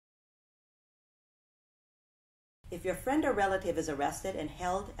If your friend or relative is arrested and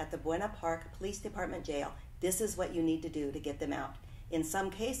held at the Buena Park Police Department jail, this is what you need to do to get them out. In some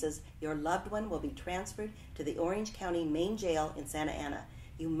cases, your loved one will be transferred to the Orange County Main Jail in Santa Ana.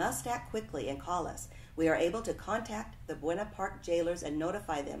 You must act quickly and call us. We are able to contact the Buena Park jailers and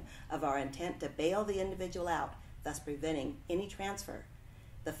notify them of our intent to bail the individual out, thus preventing any transfer.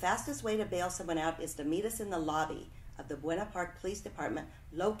 The fastest way to bail someone out is to meet us in the lobby of the Buena Park Police Department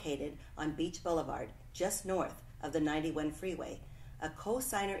located on Beach Boulevard, just north of the 91 freeway. A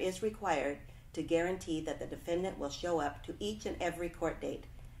co-signer is required to guarantee that the defendant will show up to each and every court date.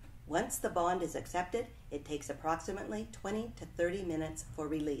 Once the bond is accepted, it takes approximately 20 to 30 minutes for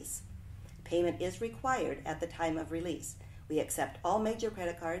release. Payment is required at the time of release. We accept all major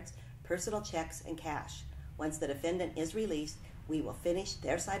credit cards, personal checks, and cash. Once the defendant is released, we will finish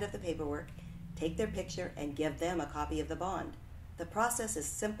their side of the paperwork, take their picture, and give them a copy of the bond. The process is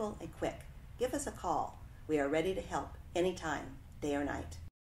simple and quick. Give us a call. We are ready to help anytime, day or night.